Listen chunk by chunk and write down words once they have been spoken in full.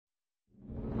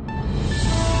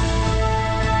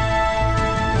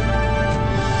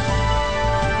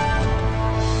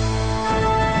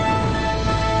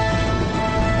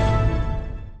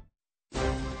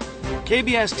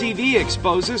KBS TV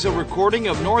exposes a recording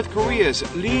of North Korea's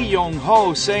Ri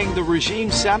Yong-ho saying the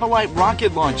regime's satellite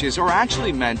rocket launches are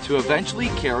actually meant to eventually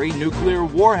carry nuclear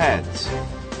warheads.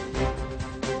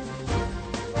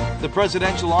 The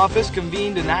presidential office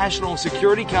convened a National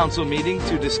Security Council meeting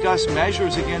to discuss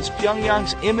measures against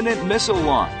Pyongyang's imminent missile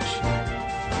launch.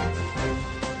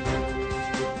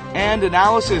 And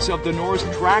analysis of the North's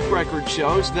track record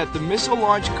shows that the missile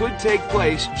launch could take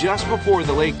place just before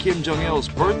the late Kim Jong-il's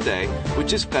birthday,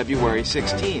 which is February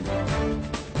 16.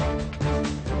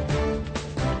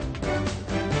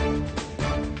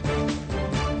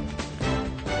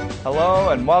 Hello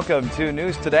and welcome to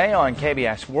News Today on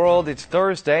KBS World. It's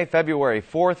Thursday, February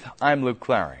 4th. I'm Luke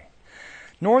Clary.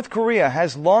 North Korea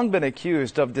has long been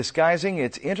accused of disguising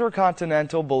its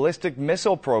intercontinental ballistic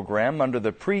missile program under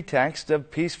the pretext of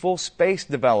peaceful space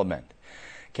development.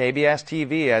 KBS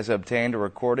TV has obtained a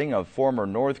recording of former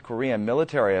North Korean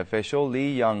military official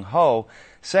Ri Yong-ho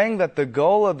saying that the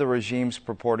goal of the regime's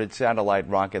purported satellite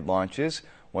rocket launches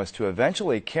was to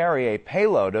eventually carry a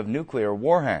payload of nuclear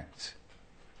warheads.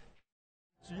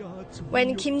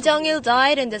 When Kim Jong-il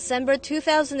died in December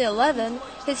 2011,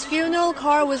 his funeral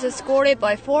car was escorted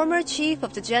by former chief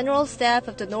of the General Staff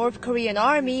of the North Korean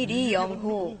Army, Ri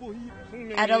Yong-ho.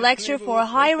 At a lecture for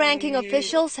high-ranking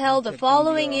officials held the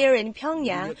following year in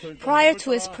Pyongyang prior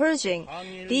to his purging,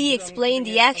 Ri explained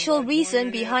the actual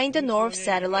reason behind the North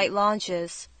satellite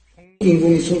launches.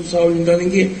 인공이 솟아올린다는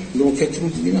게 로켓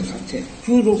무기나 같아.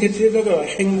 그 로켓에다가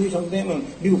핵무기 상대하면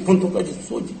미국 본토까지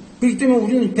쏘지. 그렇기 때문에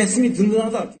우리는 배심이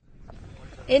든든하다.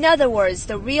 In other words,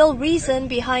 the real reason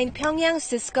behind Pyongyang's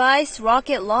disguised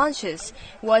rocket launches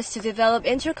was to develop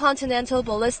intercontinental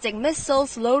ballistic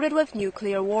missiles loaded with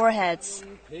nuclear warheads.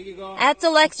 At the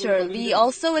lecture, Lee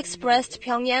also expressed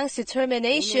Pyongyang's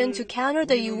determination to counter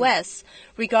the U.S.,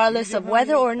 regardless of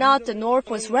whether or not the North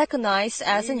was recognized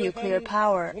as a nuclear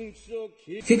power.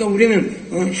 그러니까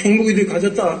우리는 핵무기들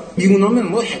가졌다. 미국 놈은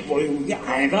뭐 핵보유국이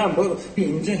아니다. 뭐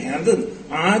인정하든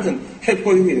안 하든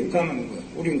핵보유국이 가면 거야.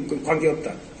 우리는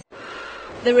관계없다.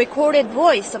 The recorded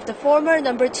voice of the former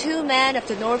number 2 man of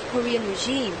the North Korean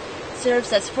regime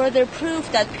serves as further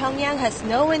proof that Pyongyang has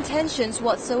no intentions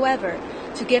whatsoever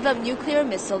to give up nuclear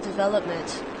missile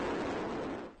development.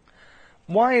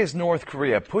 Why is North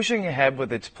Korea pushing ahead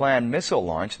with its planned missile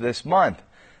launch this month?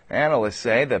 Analysts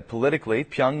say that politically,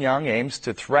 Pyongyang aims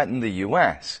to threaten the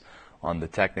U.S. On the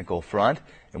technical front,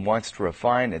 it wants to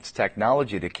refine its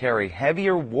technology to carry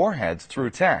heavier warheads through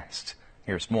tests.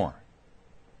 Here's more.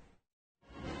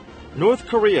 North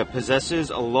Korea possesses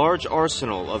a large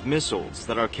arsenal of missiles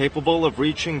that are capable of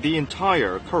reaching the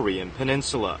entire Korean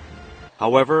peninsula.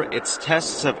 However, its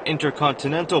tests of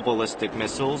intercontinental ballistic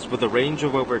missiles with a range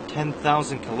of over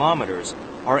 10,000 kilometers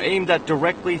are aimed at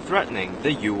directly threatening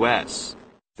the U.S.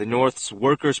 The North's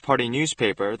Workers' Party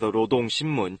newspaper, the Rodong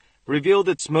Sinmun, revealed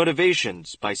its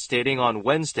motivations by stating on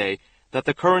Wednesday that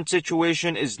the current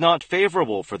situation is not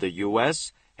favorable for the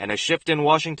U.S., and a shift in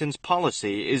Washington's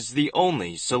policy is the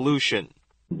only solution.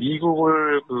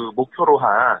 미국을 목표로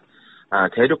한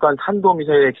대륙간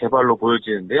탄도미사일의 개발로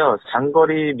보여지는데요.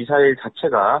 장거리 미사일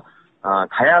자체가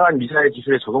다양한 미사일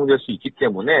기술에 적용될 수 있기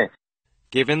때문에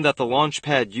Given that the launch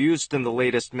pad used in the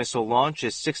latest missile launch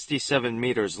is 67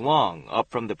 meters long, up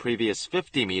from the previous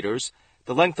 50 meters,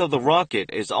 the length of the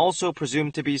rocket is also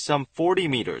presumed to be some 40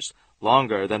 meters,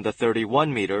 longer than the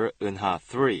 31-meter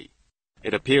Unha-3.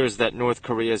 It appears that North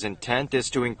Korea's intent is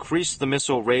to increase the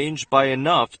missile range by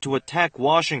enough to attack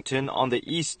Washington on the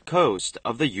east coast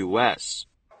of the U.S.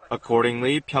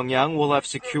 Accordingly, Pyongyang will have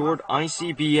secured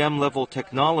ICBM-level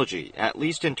technology, at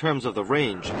least in terms of the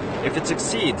range, if it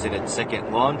succeeds in its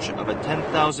second launch of a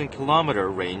 10,000-kilometer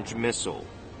range missile.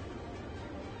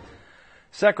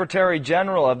 Secretary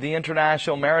General of the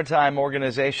International Maritime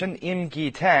Organization, Im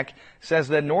Ki-taek, says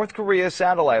that North Korea's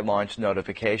satellite launch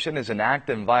notification is an act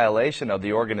in violation of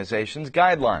the organization's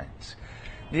guidelines.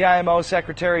 The IMO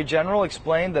Secretary General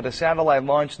explained that a satellite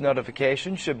launch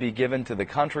notification should be given to the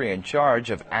country in charge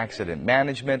of accident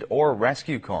management or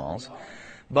rescue calls.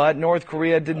 But North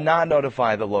Korea did not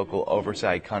notify the local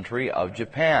oversight country of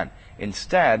Japan,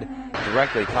 instead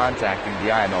directly contacting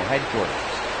the IMO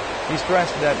headquarters. He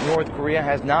stressed that North Korea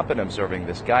has not been observing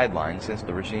this guideline since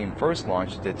the regime first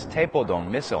launched its Taepodong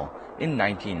missile in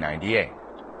 1998.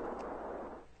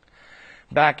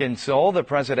 Back in Seoul, the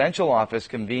presidential office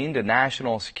convened a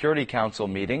National Security Council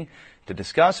meeting to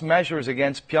discuss measures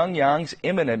against Pyongyang's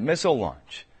imminent missile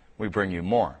launch. We bring you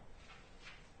more.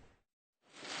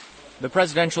 The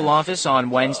presidential office on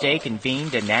Wednesday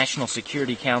convened a National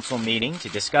Security Council meeting to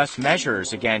discuss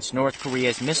measures against North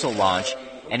Korea's missile launch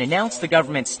and announced the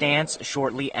government's stance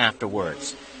shortly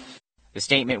afterwards. The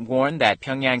statement warned that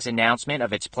Pyongyang's announcement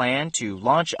of its plan to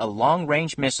launch a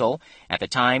long-range missile at the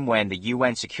time when the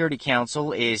UN Security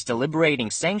Council is deliberating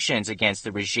sanctions against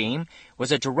the regime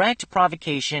was a direct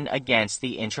provocation against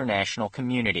the international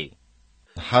community.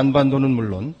 한반도는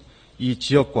물론 이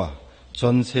지역과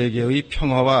전 세계의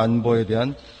평화와 안보에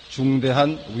대한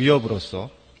중대한 위협으로서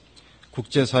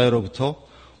국제사회로부터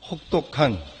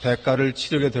혹독한 대가를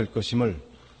치르게 될 것임을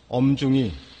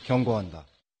엄중히 경고한다.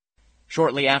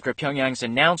 Shortly after Pyongyang's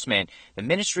announcement, the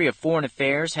Ministry of Foreign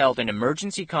Affairs held an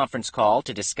emergency conference call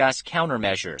to discuss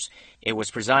countermeasures. It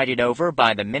was presided over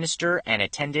by the minister and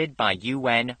attended by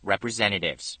UN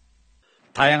representatives.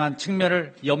 다양한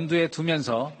측면을 염두에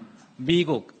두면서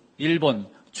미국, 일본,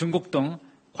 중국 등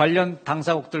관련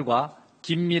당사국들과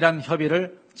긴밀한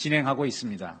협의를 진행하고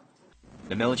있습니다.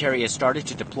 The military has started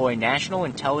to deploy national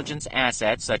intelligence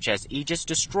assets such as Aegis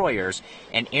destroyers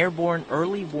and airborne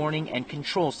early warning and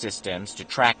control systems to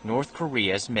track North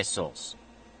Korea's missiles.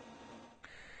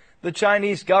 The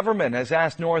Chinese government has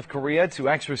asked North Korea to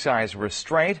exercise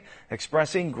restraint,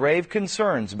 expressing grave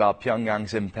concerns about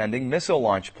Pyongyang's impending missile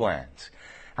launch plans.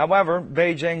 However,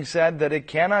 Beijing said that it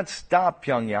cannot stop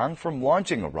Pyongyang from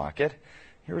launching a rocket.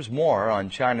 Here's more on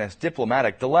China's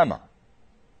diplomatic dilemma.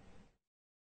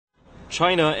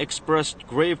 China expressed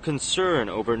grave concern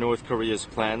over North Korea's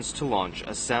plans to launch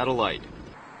a satellite.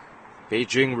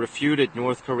 Beijing refuted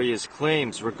North Korea's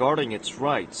claims regarding its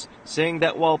rights, saying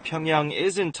that while Pyongyang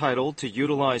is entitled to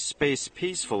utilize space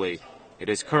peacefully, it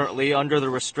is currently under the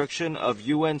restriction of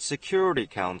UN Security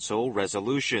Council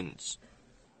resolutions.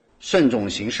 慎重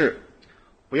行事，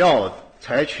不要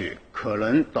采取可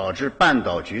能导致半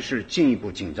岛局势进一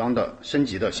步紧张的升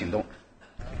级的行动。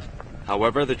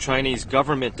 However, the Chinese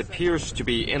government appears to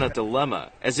be in a dilemma,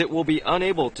 as it will be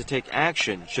unable to take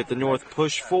action should the North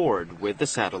push forward with the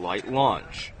satellite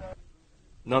launch.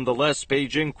 Nonetheless,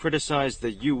 Beijing criticized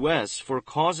the U.S. for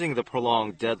causing the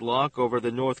prolonged deadlock over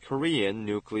the North Korean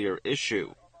nuclear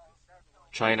issue.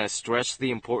 China stressed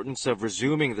the importance of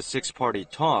resuming the six-party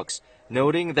talks,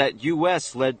 noting that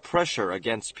U.S.-led pressure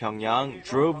against Pyongyang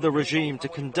drove the regime to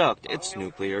conduct its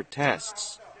nuclear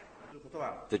tests.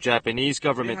 The Japanese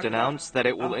government announced that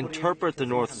it will interpret the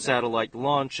North satellite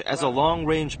launch as a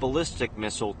long-range ballistic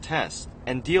missile test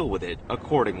and deal with it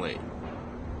accordingly.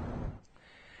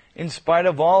 In spite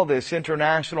of all this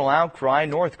international outcry,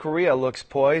 North Korea looks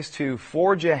poised to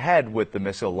forge ahead with the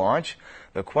missile launch.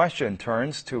 The question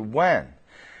turns to when.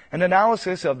 An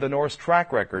analysis of the North's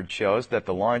track record shows that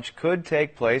the launch could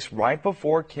take place right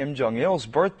before Kim Jong-il's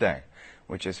birthday,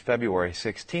 which is February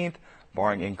 16th,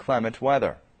 barring inclement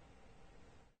weather.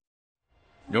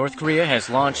 North Korea has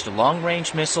launched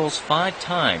long-range missiles 5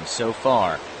 times so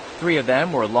far. 3 of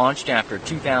them were launched after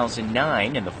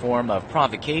 2009 in the form of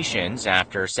provocations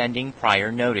after sending prior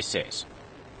notices.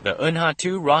 The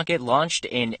Eunha-2 rocket launched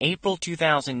in April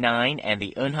 2009 and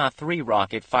the Eunha-3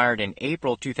 rocket fired in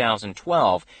April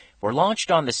 2012 were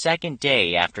launched on the second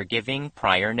day after giving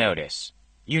prior notice.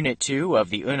 Unit 2 of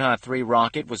the Eunha-3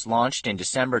 rocket was launched in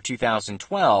December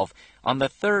 2012 on the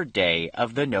third day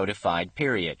of the notified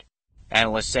period.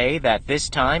 Analysts say that this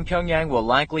time Pyongyang will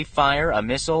likely fire a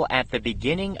missile at the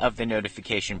beginning of the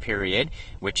notification period,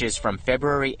 which is from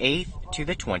February 8th to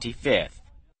the 25th.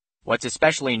 What's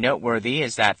especially noteworthy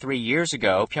is that 3 years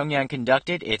ago, Pyongyang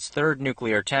conducted its third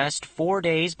nuclear test 4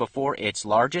 days before its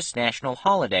largest national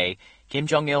holiday, Kim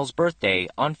Jong-il's birthday,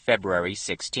 on February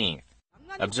 16th.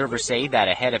 Observers say that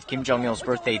ahead of Kim Jong-il's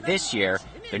birthday this year,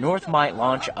 the North might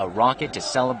launch a rocket to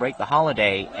celebrate the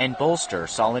holiday and bolster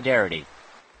solidarity.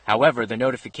 However, the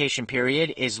notification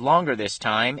period is longer this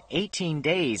time, 18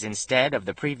 days instead of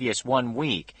the previous 1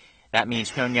 week. That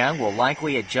means Pyongyang will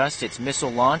likely adjust its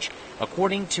missile launch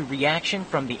according to reaction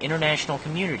from the international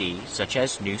community, such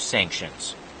as new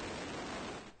sanctions.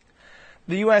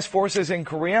 The U.S. forces in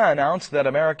Korea announced that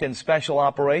American Special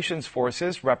Operations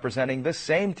Forces representing the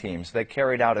same teams that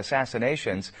carried out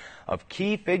assassinations of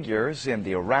key figures in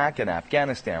the Iraq and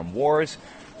Afghanistan wars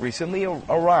recently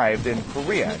arrived in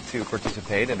Korea to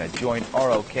participate in a joint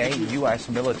ROK-U.S.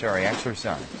 military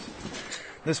exercise.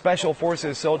 The Special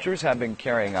Forces soldiers have been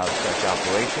carrying out such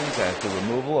operations as the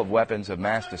removal of weapons of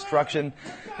mass destruction,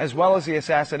 as well as the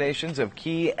assassinations of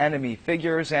key enemy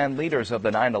figures and leaders of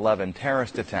the 9/11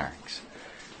 terrorist attacks.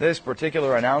 This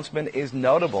particular announcement is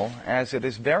notable as it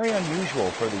is very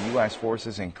unusual for the U.S.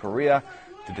 forces in Korea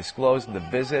to disclose the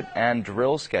visit and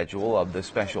drill schedule of the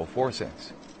Special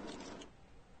Forces.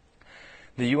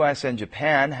 The U.S. and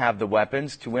Japan have the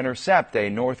weapons to intercept a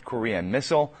North Korean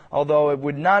missile, although it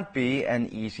would not be an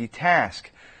easy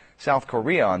task. South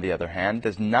Korea, on the other hand,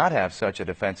 does not have such a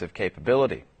defensive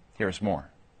capability. Here's more.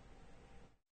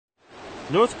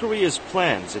 North Korea's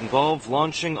plans involve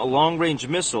launching a long-range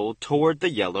missile toward the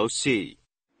Yellow Sea.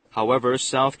 However,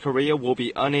 South Korea will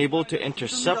be unable to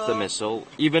intercept the missile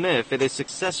even if it is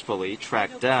successfully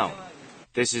tracked down.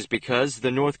 This is because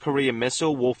the North Korean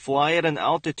missile will fly at an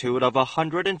altitude of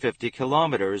 150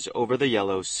 kilometers over the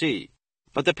Yellow Sea.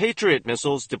 But the Patriot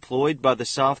missiles deployed by the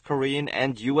South Korean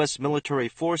and U.S. military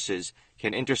forces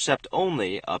can intercept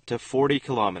only up to 40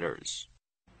 kilometers.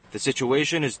 The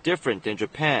situation is different in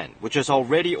Japan, which has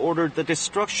already ordered the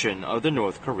destruction of the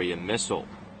North Korean missile.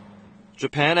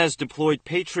 Japan has deployed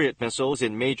Patriot missiles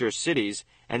in major cities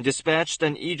and dispatched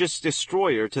an Aegis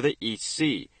destroyer to the East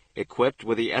Sea, equipped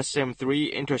with the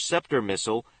SM-3 interceptor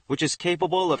missile, which is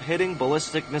capable of hitting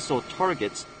ballistic missile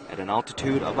targets at an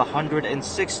altitude of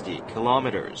 160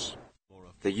 kilometers.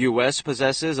 The U.S.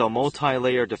 possesses a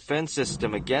multi-layer defense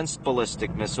system against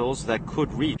ballistic missiles that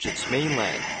could reach its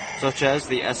mainland, such as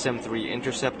the SM-3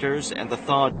 interceptors and the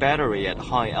THAAD battery at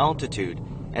high altitude,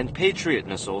 and Patriot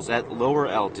missiles at lower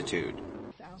altitude.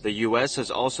 The U.S. has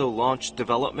also launched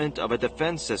development of a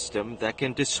defense system that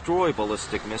can destroy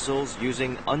ballistic missiles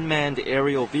using unmanned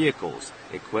aerial vehicles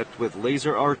equipped with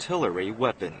laser artillery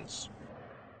weapons.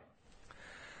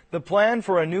 The plan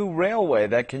for a new railway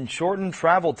that can shorten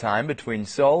travel time between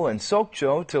Seoul and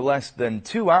Sokcho to less than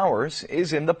 2 hours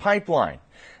is in the pipeline,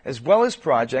 as well as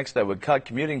projects that would cut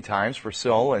commuting times for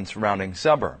Seoul and surrounding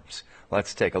suburbs.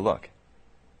 Let's take a look.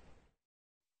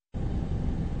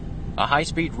 A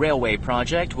high-speed railway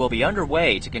project will be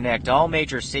underway to connect all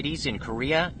major cities in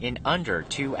Korea in under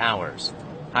 2 hours.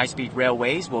 High-speed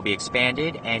railways will be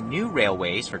expanded and new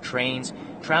railways for trains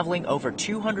traveling over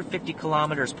 250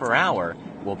 kilometers per hour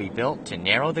will be built to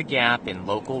narrow the gap in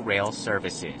local rail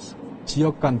services.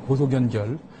 지역 간 고속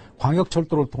연결,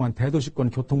 광역철도를 통한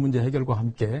대도시권 교통 문제 해결과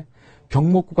함께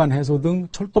병목 구간 해소 등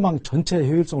철도망 전체의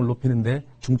효율성을 높이는 데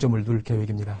중점을 둘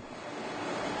계획입니다.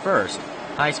 First,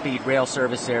 high-speed rail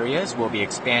service areas will be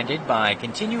expanded by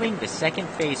continuing the second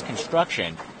phase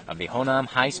construction of the Honam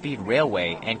high-speed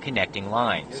railway and connecting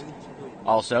lines.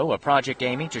 Also, a project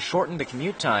aiming to shorten the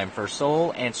commute time for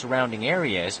Seoul and surrounding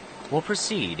areas will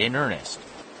proceed in earnest.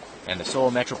 And the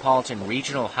Seoul Metropolitan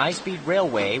Regional High-Speed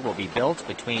Railway will be built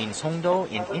between Songdo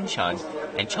in Incheon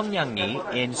and Cheongnam-ni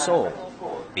in Seoul.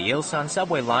 The Ilsan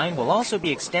subway line will also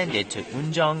be extended to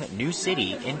Unjeong New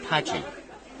City in Paju.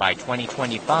 By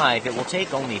 2025, it will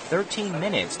take only 13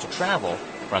 minutes to travel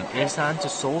from Ilsan to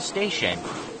Seoul Station,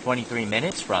 23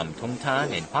 minutes from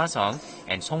Dongtan in Hwaseong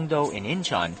and Songdo in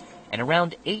Incheon, and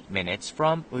around 8 minutes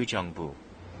from Uijeongbu.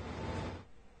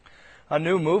 A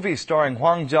new movie starring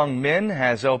Hwang Jung-min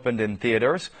has opened in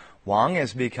theaters. Hwang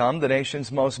has become the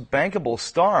nation's most bankable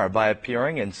star by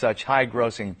appearing in such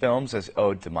high-grossing films as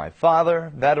Ode to My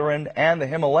Father, Veteran, and The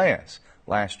Himalayas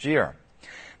last year.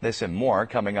 This and more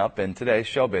coming up in today's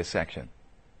Showbiz section.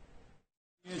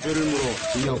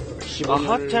 A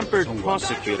hot-tempered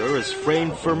prosecutor is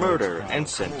framed for murder and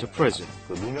sent to prison.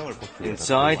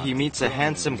 Inside, he meets a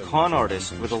handsome con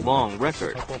artist with a long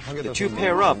record. The two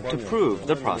pair up to prove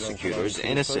the prosecutor's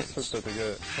innocence.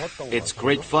 It's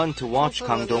great fun to watch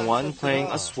Kang Dong-won playing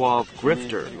a suave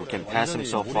grifter who can pass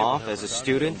himself off as a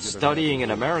student studying in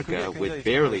America with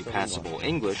barely passable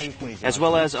English, as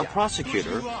well as a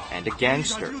prosecutor and a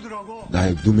gangster.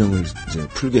 나의 누명을 이제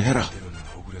풀게 해라.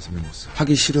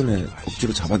 하기 싫은 애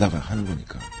억지로 잡아다가 하는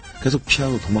거니까 계속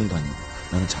피하고 도망다니고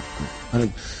나는 잡고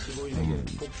하는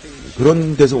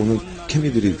그런 데서 오는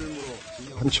케미들이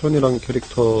한치원이라는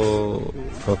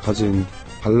캐릭터가 가진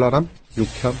발랄함,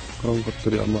 유쾌함 그런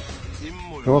것들이 아마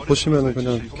영화 보시면은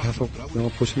그냥 계속 영화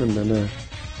보시는 내내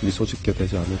미소 짓게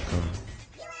되지 않을까.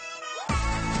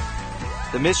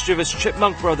 The mischievous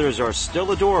Chipmunk brothers are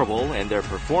still adorable and their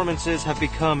performances have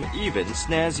become even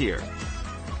snazzier.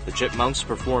 The Chipmunks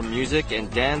perform music and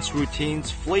dance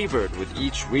routines flavored with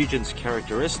each region's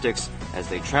characteristics as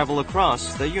they travel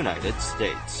across the United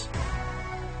States.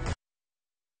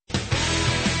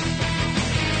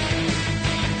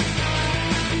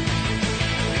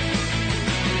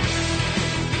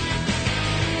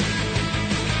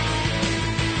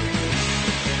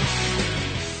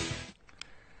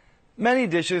 Many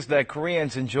dishes that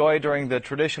Koreans enjoy during the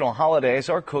traditional holidays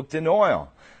are cooked in oil.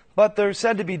 But there's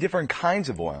said to be different kinds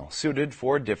of oil suited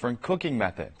for different cooking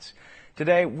methods.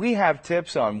 Today, we have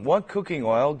tips on what cooking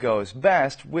oil goes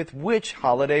best with which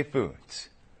holiday foods.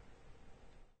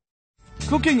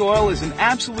 Cooking oil is an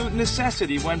absolute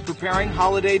necessity when preparing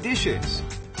holiday dishes.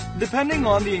 Depending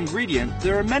on the ingredient,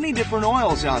 there are many different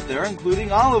oils out there,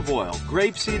 including olive oil,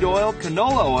 grapeseed oil,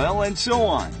 canola oil, and so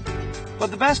on.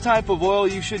 But the best type of oil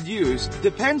you should use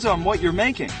depends on what you're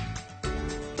making.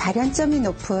 발연점이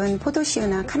높은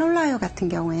포도씨유나 카놀라유 같은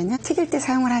경우에는 튀길 때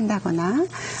사용을 한다거나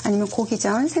아니면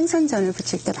고기전, 생선전을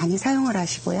부칠 때 많이 사용을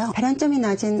하시고요. 발연점이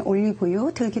낮은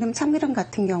올리브유, 들기름, 참기름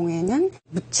같은 경우에는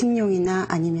무침용이나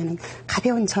아니면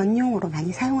가벼운 전용으로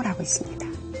많이 사용을 하고 있습니다.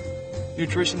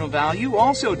 Nutritional value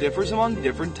also differs among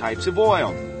different types of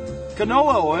oil.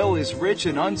 Canola oil is rich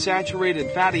in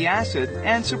unsaturated fatty acid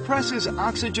and suppresses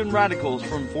oxygen radicals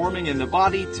from forming in the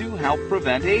body to help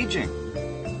prevent aging.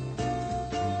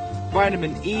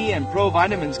 Vitamin E and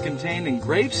provitamins contained in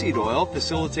grapeseed oil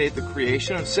facilitate the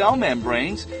creation of cell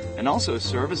membranes and also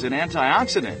serve as an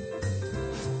antioxidant.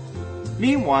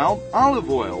 Meanwhile,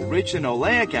 olive oil, rich in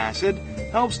oleic acid,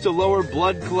 helps to lower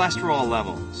blood cholesterol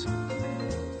levels.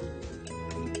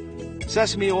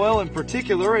 Sesame oil in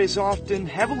particular is often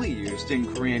heavily used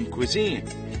in Korean cuisine.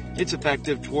 It's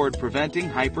effective toward preventing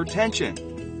hypertension.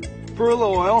 Perilla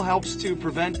oil helps to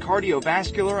prevent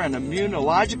cardiovascular and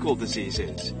immunological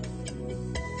diseases.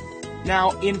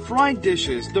 Now, in fried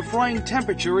dishes, the frying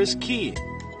temperature is key.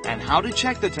 And how to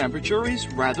check the temperature is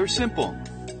rather simple.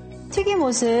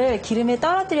 튀김옷을 기름에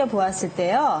떨어뜨려 보았을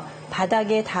때요.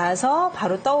 바닥에 닿아서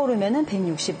바로 떠오르면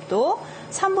 160도,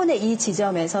 3분의 2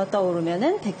 지점에서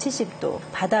떠오르면 170도,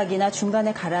 바닥이나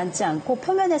중간에 가라앉지 않고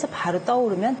표면에서 바로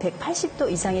떠오르면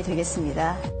 180도 이상이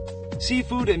되겠습니다.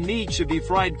 Seafood and meat should be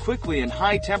fried quickly in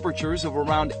high temperatures of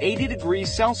around 80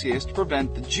 degrees Celsius to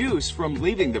prevent the juice from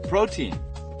leaving the protein.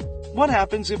 What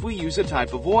happens if we use a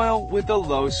type of oil with a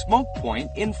low smoke point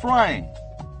in frying?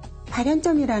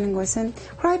 발연점이라는 것은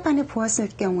프라이팬에 부었을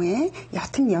경우에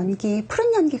옅은 연기,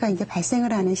 푸른 연기가 이제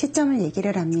발생을 하는 시점을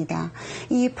얘기를 합니다.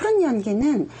 이 푸른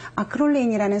연기는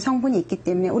아크롤레인이라는 성분이 있기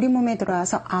때문에 우리 몸에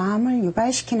들어와서 암을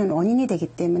유발시키는 원인이 되기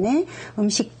때문에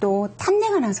음식도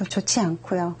탄내가 나서 좋지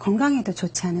않고요. 건강에도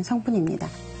좋지 않은 성분입니다.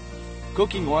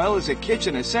 Cooking oil is a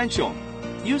kitchen essential.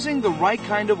 Using the right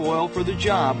kind of oil for the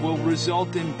job will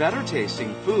result in better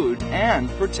tasting food and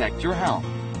protect your health.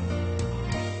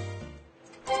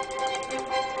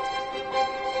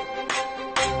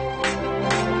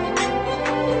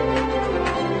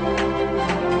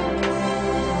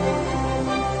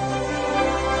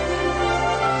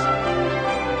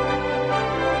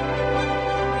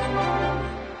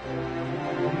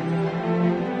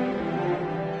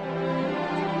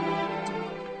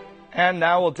 And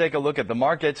now we'll take a look at the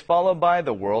markets, followed by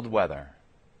the world weather.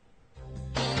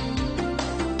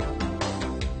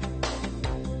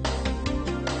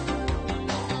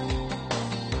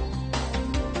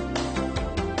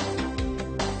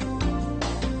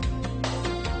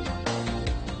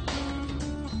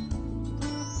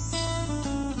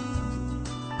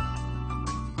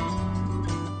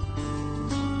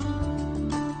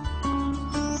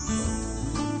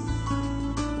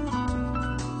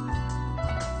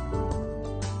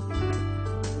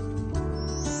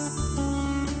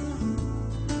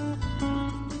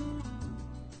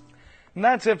 And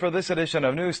that's it for this edition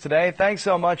of News Today. Thanks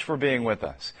so much for being with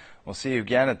us. We'll see you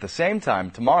again at the same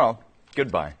time tomorrow.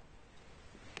 Goodbye.